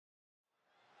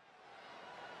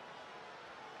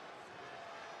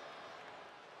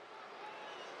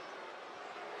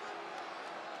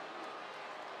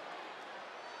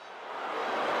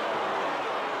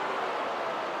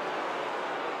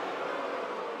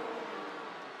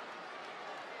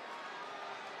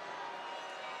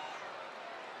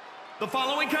The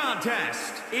following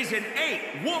contest is an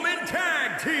 8-woman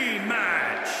tag team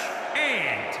match.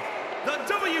 And the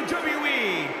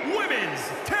WWE Women's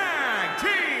Tag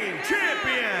Team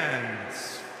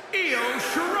Champions, Io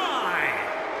Shirai,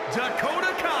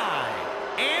 Dakota Kai,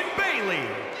 and Bayley.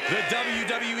 The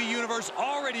WWE Universe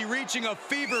already reaching a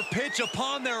fever pitch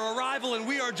upon their arrival, and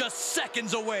we are just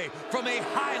seconds away from a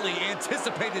highly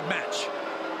anticipated match.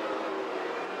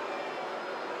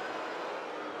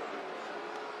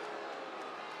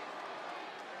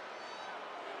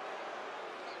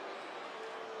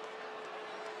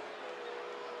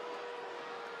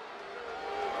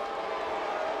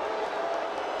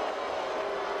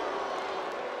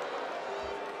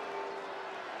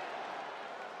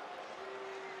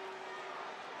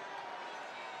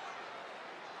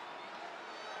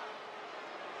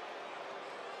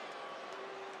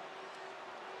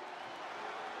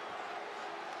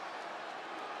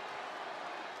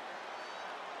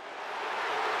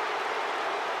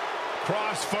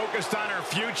 Cross focused on her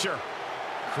future.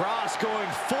 Cross going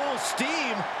full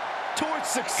steam towards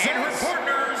success. And her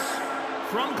partners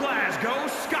from Glasgow,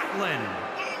 Scotland,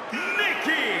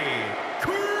 Nikki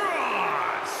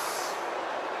Cross.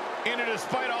 And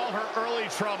despite all her early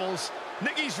troubles,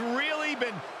 Nikki's really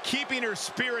been keeping her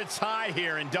spirits high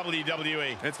here in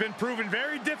WWE. It's been proven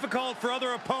very difficult for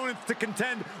other opponents to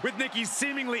contend with Nikki's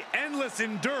seemingly endless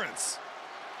endurance.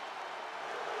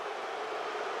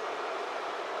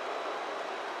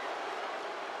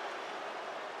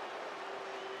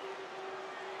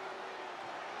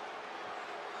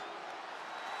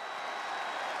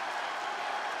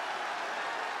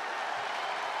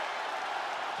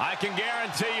 I can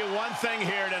guarantee you one thing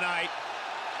here tonight.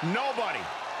 Nobody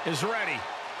is ready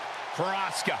for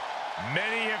Asuka.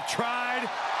 Many have tried,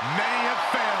 many have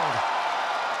failed.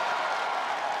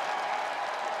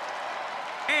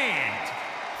 And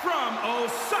from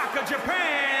Osaka,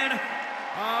 Japan,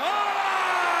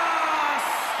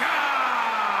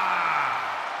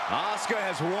 Asuka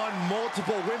has won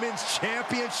multiple women's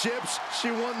championships.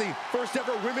 She won the first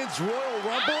ever Women's Royal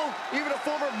Rumble, even a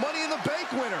former Money in the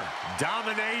Bank winner.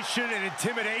 Domination and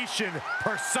intimidation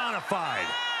personified.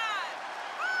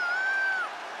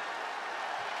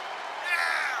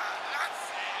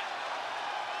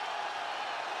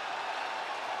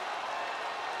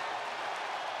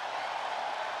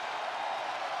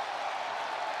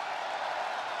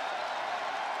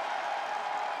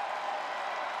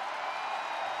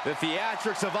 The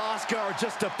theatrics of Asuka are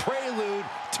just a prelude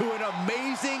to an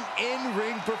amazing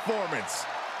in-ring performance.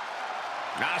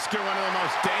 Asuka, one of the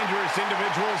most dangerous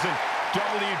individuals in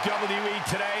WWE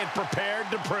today, and prepared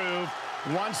to prove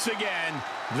once again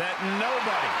that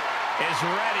nobody is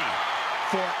ready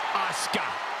for Asuka.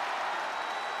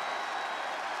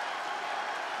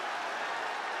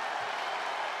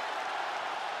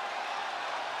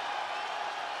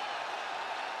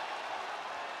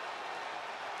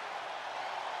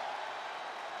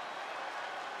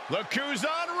 Look who's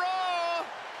on Raw!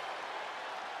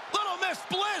 Little Miss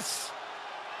Bliss!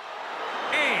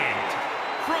 And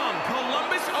from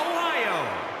Columbus, Ohio,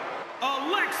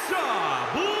 Alexa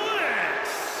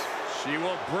Bliss. She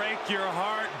will break your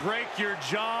heart, break your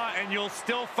jaw, and you'll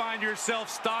still find yourself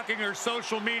stalking her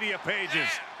social media pages.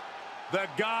 The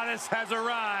goddess has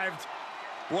arrived.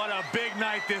 What a big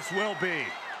night this will be.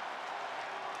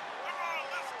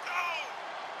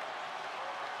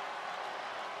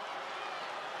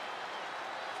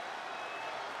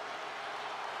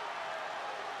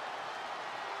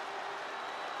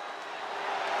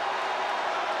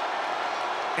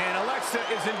 And Alexa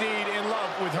is indeed in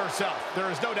love with herself.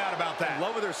 There is no doubt about that. In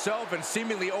love with herself and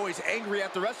seemingly always angry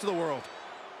at the rest of the world.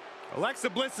 Alexa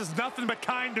Bliss is nothing but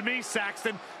kind to me,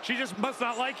 Saxton. She just must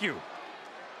not like you.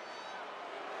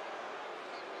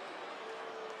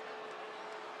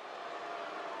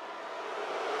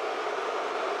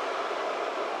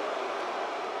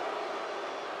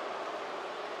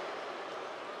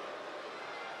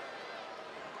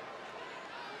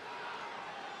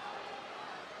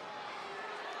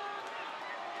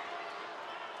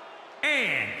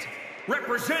 And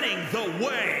representing the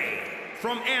way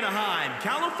from Anaheim,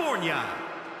 California,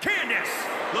 Candice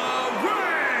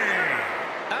LeRae.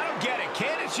 I don't get it.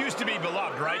 Candice used to be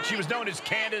beloved, right? She was known as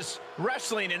Candice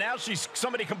Wrestling, and now she's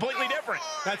somebody completely different.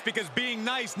 That's because being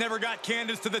nice never got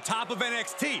Candice to the top of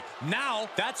NXT. Now,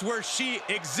 that's where she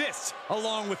exists,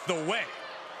 along with The Way.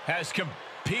 Has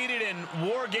competed in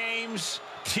War Games,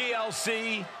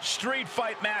 TLC, street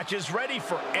fight matches, ready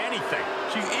for anything.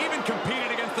 She's even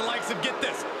competed against the likes of, get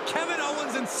this, Kevin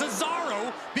Owens and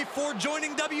Cesaro before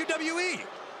joining WWE.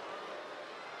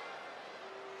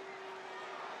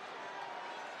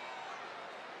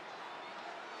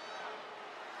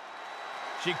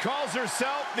 She calls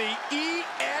herself the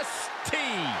EST.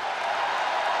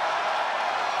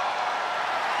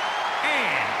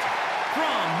 And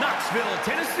from Knoxville,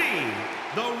 Tennessee,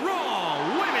 the Raw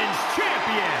Women's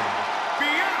Champion,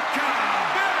 Bianca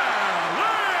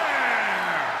Belair.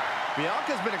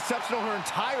 Bianca's been exceptional her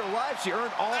entire life. She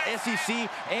earned all SEC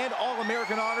and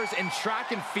All-American honors in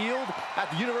track and field at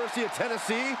the University of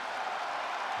Tennessee.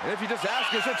 And if you just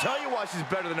ask her, she'll tell you why she's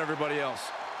better than everybody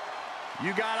else.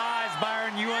 You got eyes,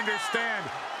 Byron. You understand.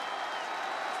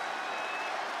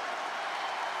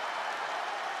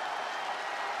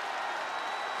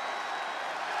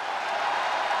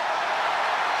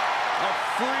 A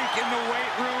freak in the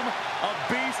weight room, a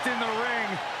beast in the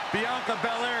ring. Bianca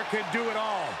Belair can do it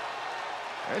all.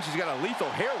 And she's got a lethal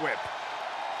hair whip.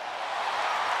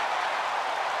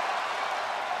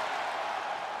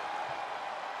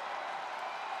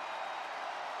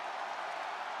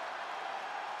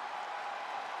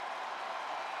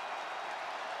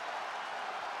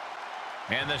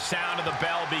 And the sound of the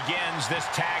bell begins this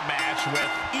tag match with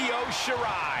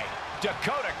A.S.H,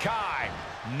 Dakota Kai,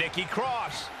 Nikki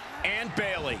Cross, and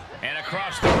Bayley. And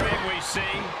across the ring we see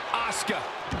Asuka,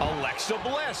 Alexa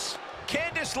Bliss,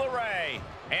 Candice LeRae,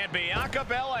 and Bianca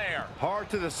Belair. Hard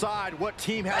to decide what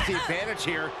team has the advantage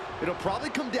here. It'll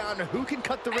probably come down to who can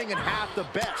cut the ring in half the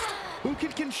best, who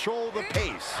can control the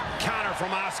pace. Counter from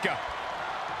Asuka.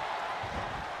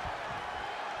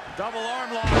 Double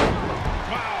arm lock.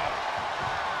 Wow.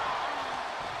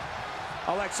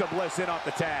 Alexa Bliss in off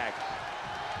the tag.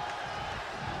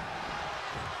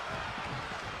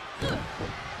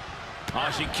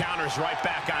 Oh, she counters right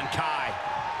back on Kai.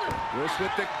 Bliss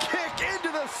with the kick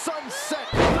into the sunset.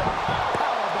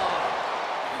 Powerbomb.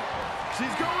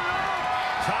 She's going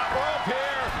up. Top rope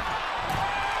here.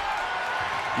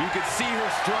 You can see her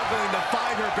struggling to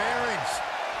find her bearings.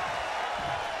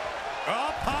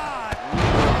 Up high.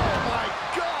 Oh my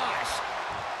gosh.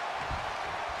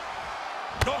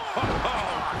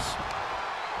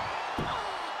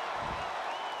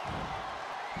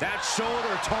 That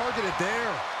shoulder targeted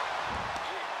there.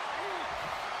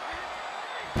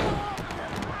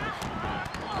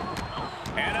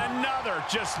 And another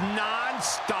just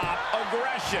non-stop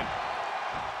aggression.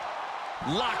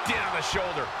 Locked in on the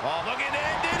shoulder. Oh, looking to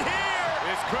end it here.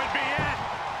 This could be it.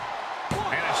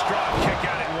 And a strong kick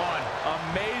out at one.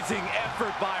 Amazing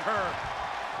effort by her.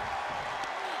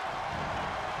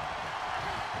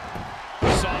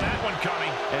 Saw that one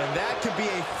coming. And that could be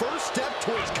a first step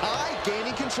towards Kai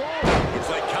gaining control. It's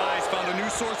like Kai's found a new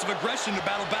source of aggression to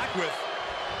battle back with.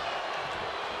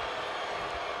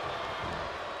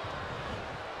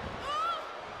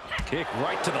 Kick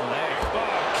right to the leg.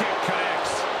 Oh, kick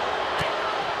connects.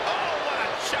 Oh, what a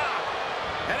chop.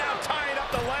 And now tying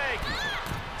up the leg.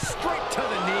 Straight to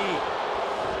the knee.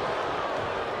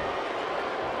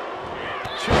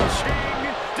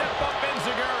 Cha-ching. Step up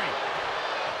Enziguri.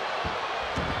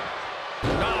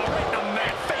 Oh, right in the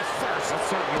mat. Face first. That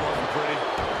certainly wasn't pretty.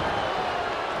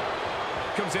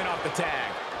 Comes in off the tag.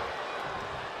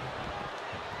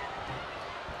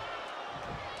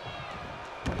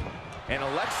 And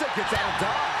Alexa gets out of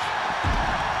dodge.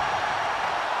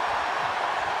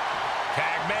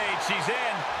 Tag made. She's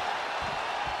in.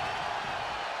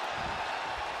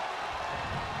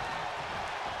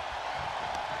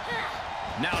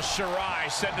 Now Shirai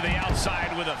sent to the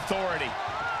outside with authority.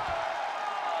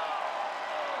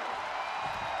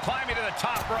 Climbing to the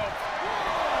top rope.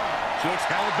 She looks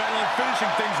hell-bent on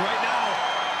finishing things right now.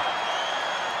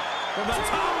 From the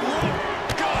top rope.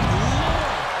 Good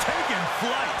Lord, taking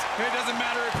flight. It doesn't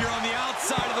matter if you're on the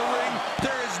outside of the ring.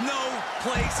 There is no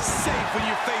place safe when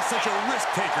you face such a risk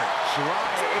taker.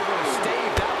 Shirai able to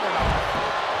stave that one off.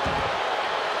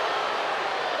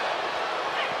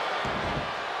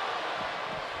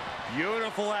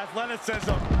 Beautiful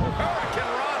athleticism.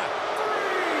 Hurricane Rana.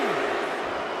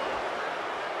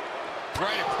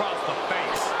 Right across the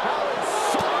face. How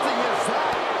insulting is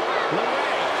that?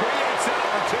 LeRae creates an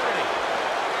opportunity.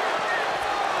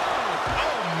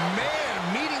 Oh man,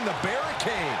 meeting the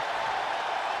barricade.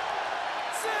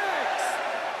 6.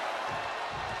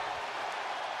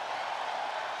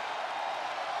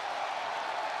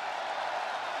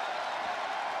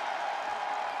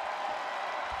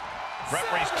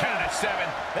 Referees count at 7.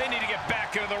 They need to get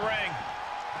back into the ring.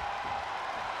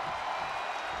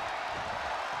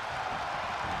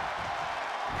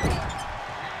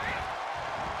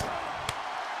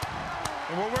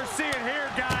 And what we're seeing here,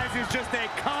 guys, is just a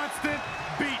constant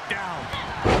beatdown.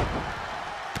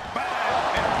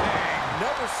 Bang and bang.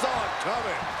 Never saw it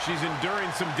coming. She's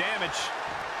enduring some damage.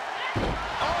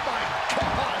 Oh my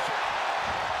gosh.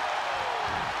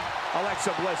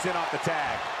 Alexa Bliss in off the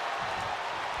tag.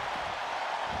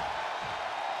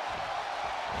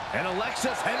 And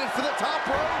Alexa's headed for the top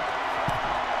rope.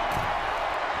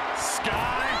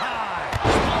 Sky high.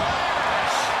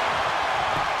 Splash!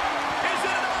 Is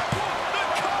it enough? The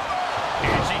cover!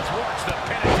 And she thwarts the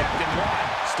pin attempt in one.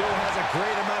 Still has a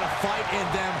great amount of fight in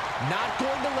them. Not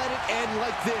going to let it end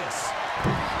like this.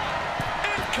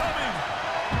 Incoming!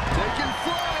 Taking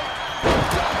flight.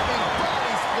 Diving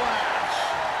body splash.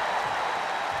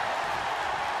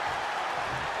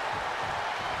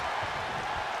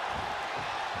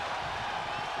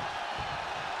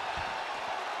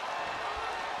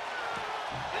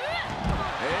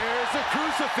 There's a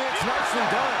crucifix. Nicely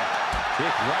done.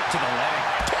 Kick right to the leg.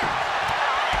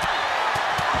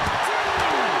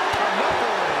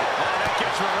 That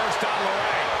gets reversed on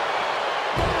LeRae.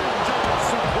 German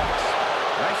suplex.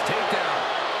 Nice takedown.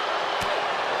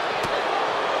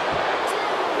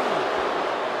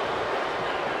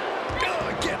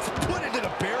 Gets put into the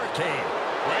barricade.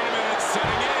 Wait a minute,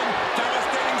 setting in.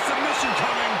 Devastating submission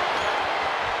coming.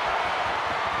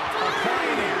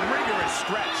 Applying a rigorous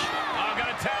stretch. I'm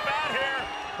gonna tap out here.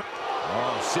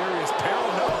 Oh, serious peril.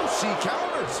 No, she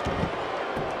counters.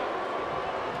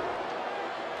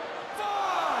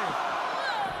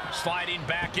 5, Sliding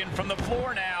back in from the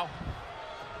floor now.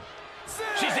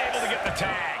 She's able to get the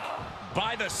tag.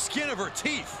 By the skin of her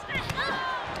teeth.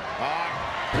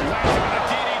 Lands him with a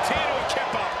DDT to a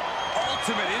kip up.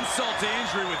 Ultimate insult to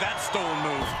injury with that stolen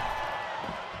move.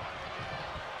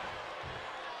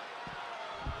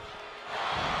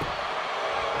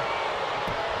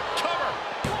 Cover.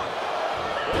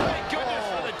 Thank goodness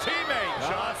for the teammate.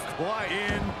 Just quite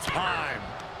in time.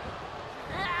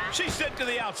 She's sent to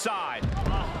the outside.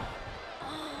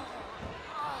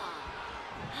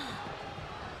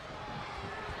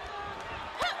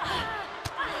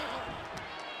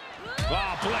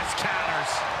 Oh, Bliss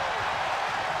counters.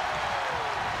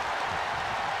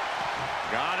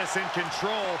 Goddess in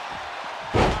control.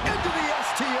 Into the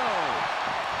STO.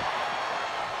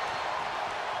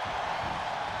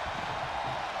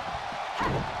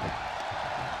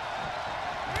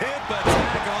 Hip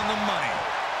attack on the money.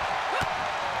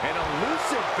 An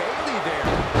elusive Bailey there.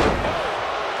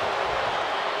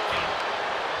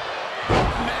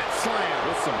 Mat slam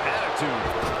with some attitude.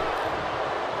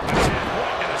 That's it.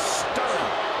 Right in the sternum.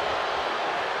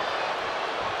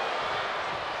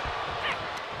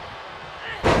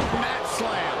 Mat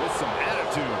slam with some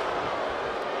attitude.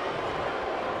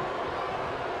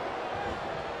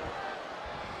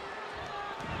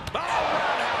 Oh,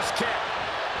 roundhouse kick.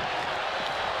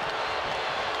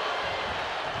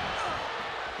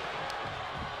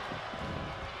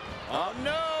 Oh,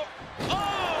 no.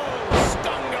 Oh,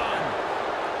 stun gun.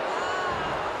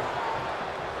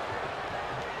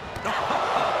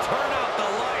 Turn out the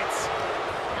lights.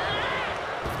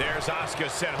 There's Asuka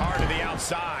sent hard to the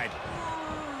outside.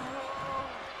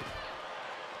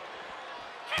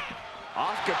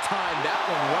 Asuka timed that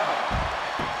one well.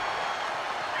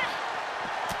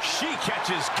 She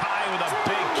catches Kai with a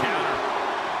big counter.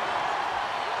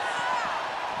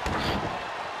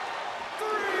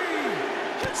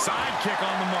 3, Sidekick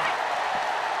on the mark.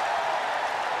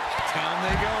 Down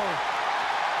they go.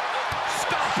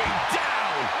 Stomping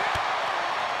down.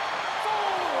 4,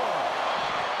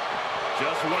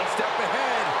 Just one step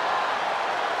ahead.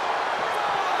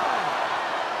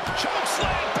 Choke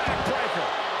slam backbreaker.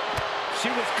 She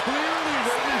was clearly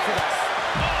waiting for that.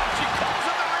 Oh, she calls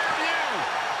in the rear view.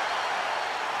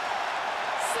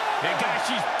 And guys,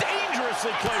 she's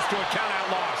dangerously close to a count-out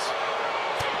loss.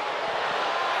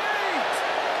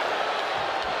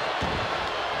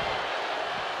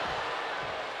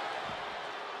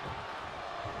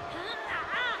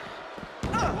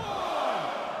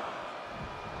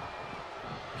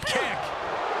 8, Kick.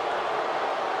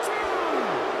 2,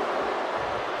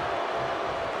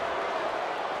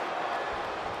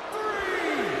 3,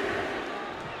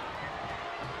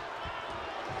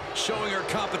 Showing her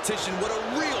competition what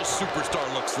a real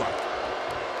superstar looks like.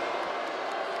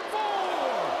 4.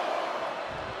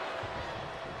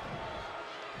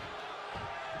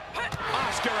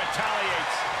 Asuka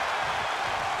retaliates.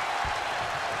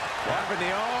 Wrapping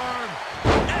the arm.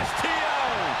 STO.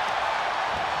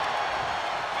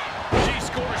 She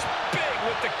scores big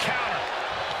with the counter.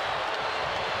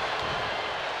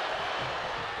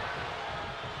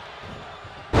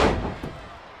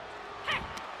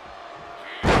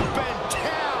 Up and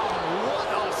down. What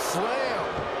a slam.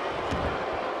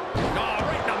 Oh,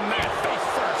 right in the mat face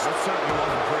first. That certainly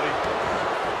wasn't pretty.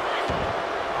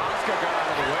 Asuka got out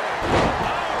of the way.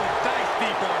 Oh, nice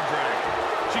deep arm drag.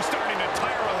 She's starting to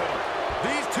tire a little.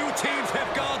 These two teams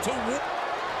have gone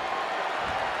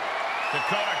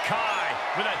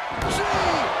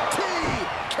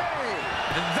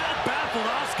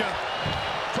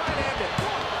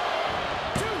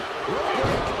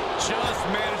break. Just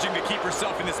managing to keep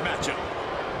herself in this matchup.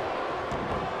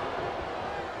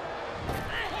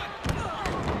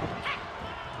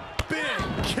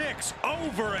 Big kicks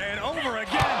over and over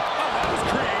again. Oh, that was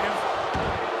creative.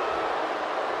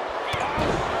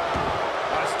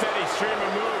 A steady stream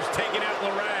of moves taking out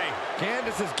LeRae.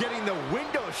 Candice is getting the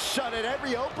window shut at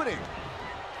every opening.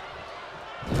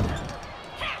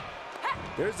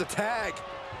 There's the tag.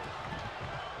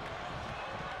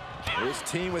 This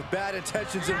team with bad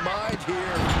intentions in mind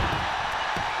here.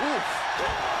 Oof.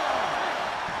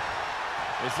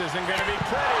 This isn't going to be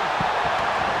pretty.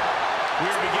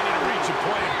 We're beginning to reach a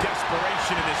point of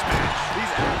desperation in this match.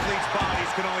 These athletes' bodies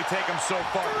can only take them so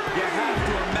far. You have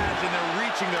to imagine they're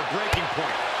reaching their breaking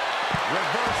point.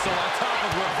 Reversal on top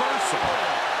of reversal.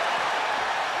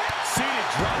 Seated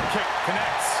drop kick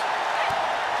connects.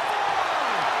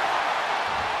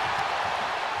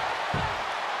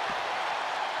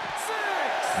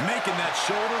 Making that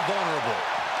shoulder vulnerable.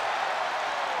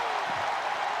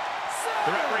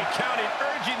 The referee counting,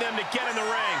 urging them to get in the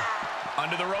ring.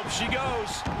 Under the rope she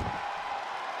goes.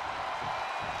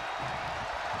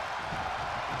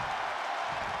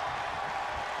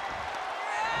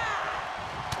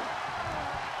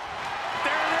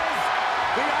 There it is.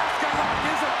 The Asuka lock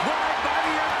is applied by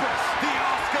the Empress. The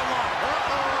Asuka lock.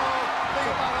 Uh-oh. Think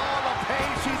about all the pain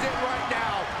she's in right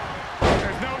now.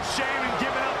 There's no shame in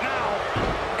giving up now.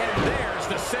 And there's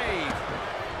the save.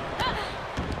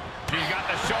 She's got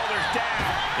the shoulders down.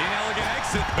 Inelegant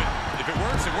exit, but if it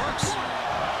works, it works.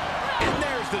 And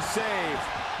there's the save.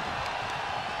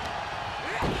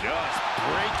 Just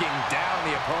breaking down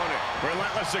the opponent.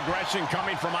 Relentless aggression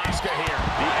coming from Asuka here.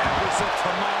 The Empress of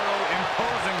Tomorrow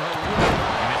imposing her will.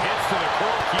 And the hits to the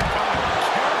core keep coming.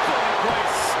 Carefully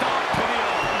placed stop to the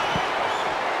arm.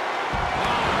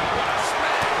 What a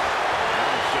smack. That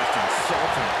was just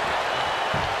insulting.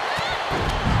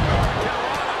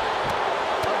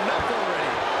 Enough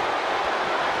already.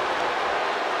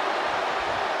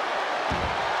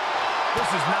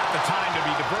 This is not the time to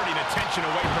be diverting attention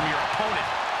away from your opponent.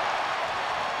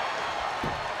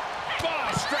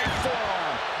 Oh, straight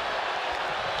forearm.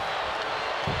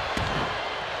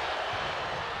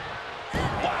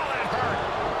 Wow, that hurt.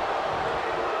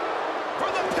 For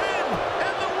the pin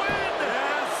and the win.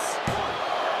 Yes.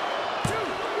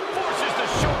 Forces the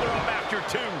shoulder up after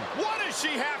two. What does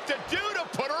she have to do to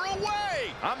put her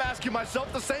away? I'm asking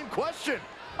myself the same question.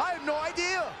 I have no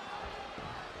idea.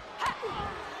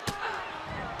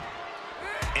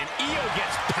 And Io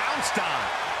gets pounced on.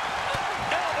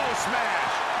 Elbow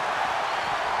smash.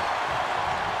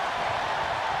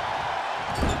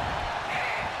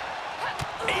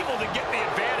 Able to get the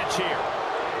advantage here.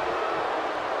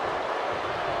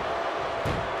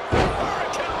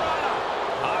 Hurricanrana.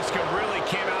 Asuka really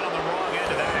came out on the wrong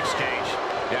end of that exchange.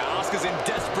 Yeah, Asuka's in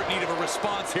desperate need of a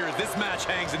response here as this match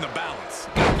hangs in the balance.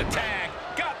 Got the tag.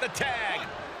 Got the tag.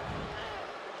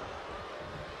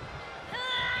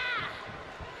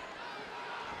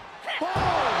 Boom!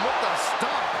 What the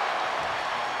stop?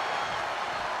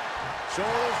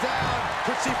 Shoulders down.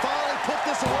 Could she finally put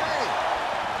this away?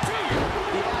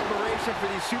 The admiration for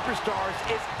these superstars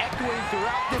is echoing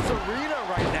throughout this arena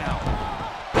right now.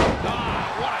 Ah,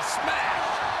 what a smash.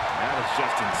 That is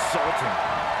just insulting.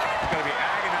 It's going to be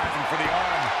agonizing for the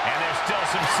arm. And there's still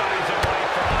some signs of life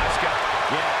for Asuka.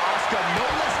 Yeah, Asuka no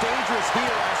less dangerous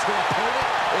here as her opponent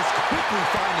is quickly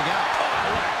finding out.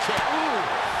 Oh, what a kick.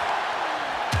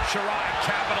 Shirai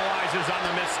capitalizes on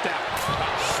the misstep.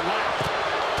 Slap.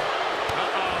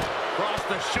 Cross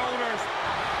the shoulders.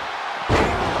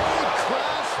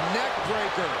 World-class neck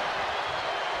breaker.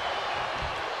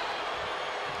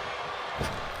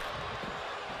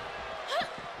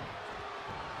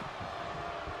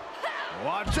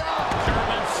 Watch out!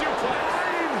 German suplex.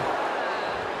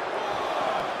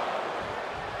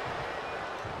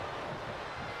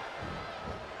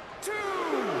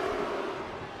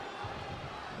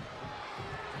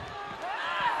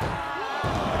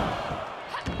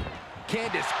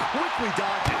 Candice quickly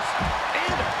dodges.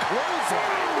 And a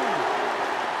clothesline.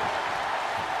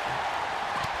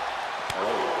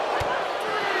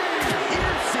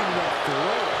 Piercing the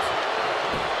throat.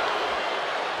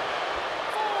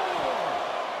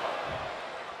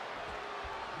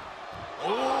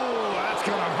 Oh, that's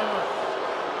gonna hurt.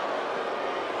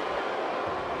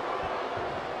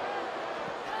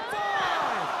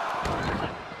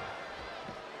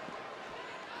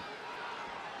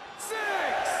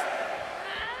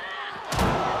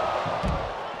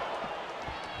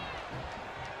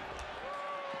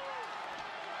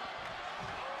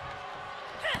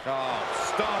 Oh,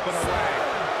 stomping away.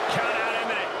 Count out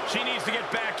imminent. She needs to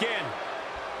get back in.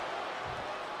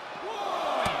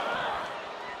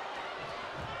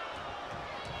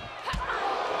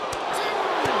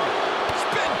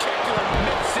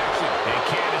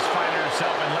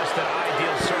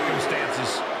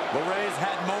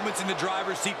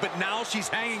 seat, but now she's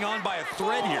hanging on by a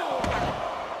thread here.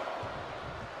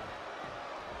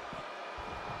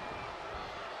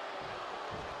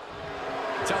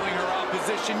 Telling her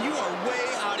opposition, you are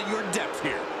way out of your depth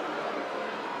here.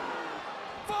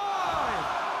 5.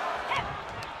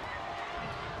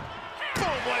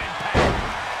 Boom, what impact.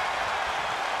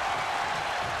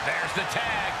 There's the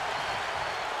tag.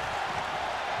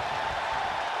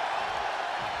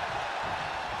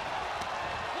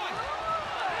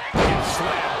 Gets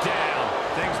slammed down.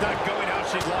 Things not going how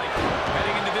she'd like.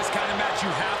 Heading into this kind of match, you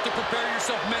have to prepare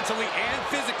yourself mentally and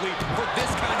physically for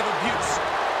this kind of abuse.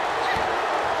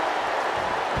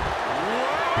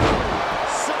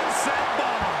 Sunset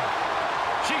bomb.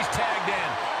 She's tagged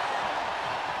in.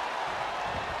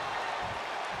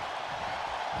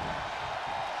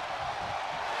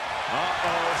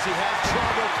 Uh-oh, she has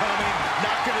trouble coming.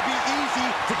 Not going to be easy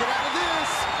to get out of this.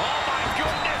 Oh, my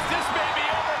goodness. This may be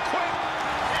over quick.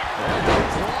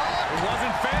 It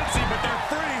wasn't fancy, but they're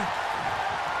free.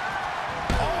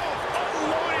 Oh,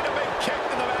 unloading a big kick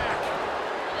to the back.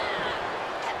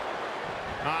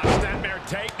 Snapmare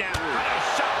takedown. What a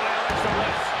shot by Alexa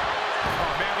Bliss.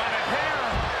 Oh, man, by the hair.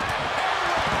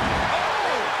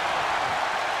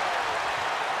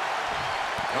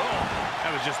 Oh,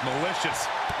 that was just malicious.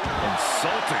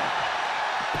 Insulting.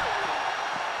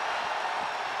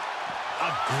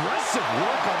 Aggressive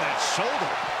work on that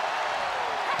shoulder.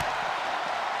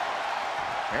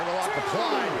 Airlock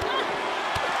applied.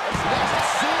 Let's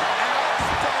sit out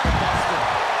Starbuster.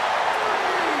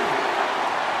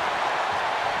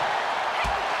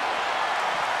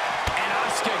 And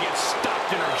Asuka gets stopped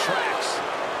in her tracks.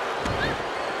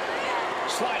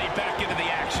 Sliding back into the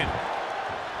action.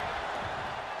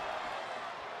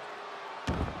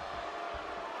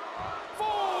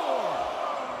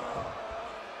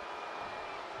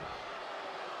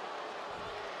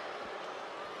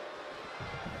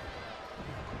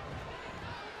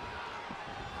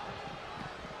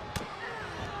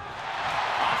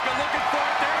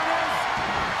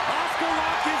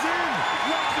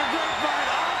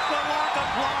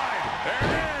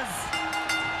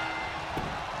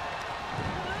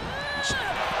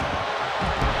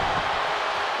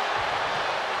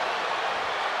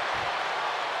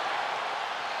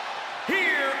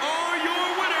 Here are your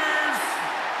winners,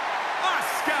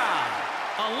 Asuka,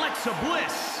 Alexa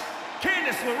Bliss,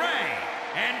 Candice LeRae,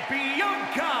 and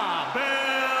Bianca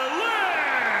Belair.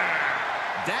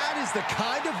 That is the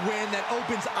kind of win that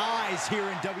opens eyes here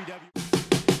in WWE.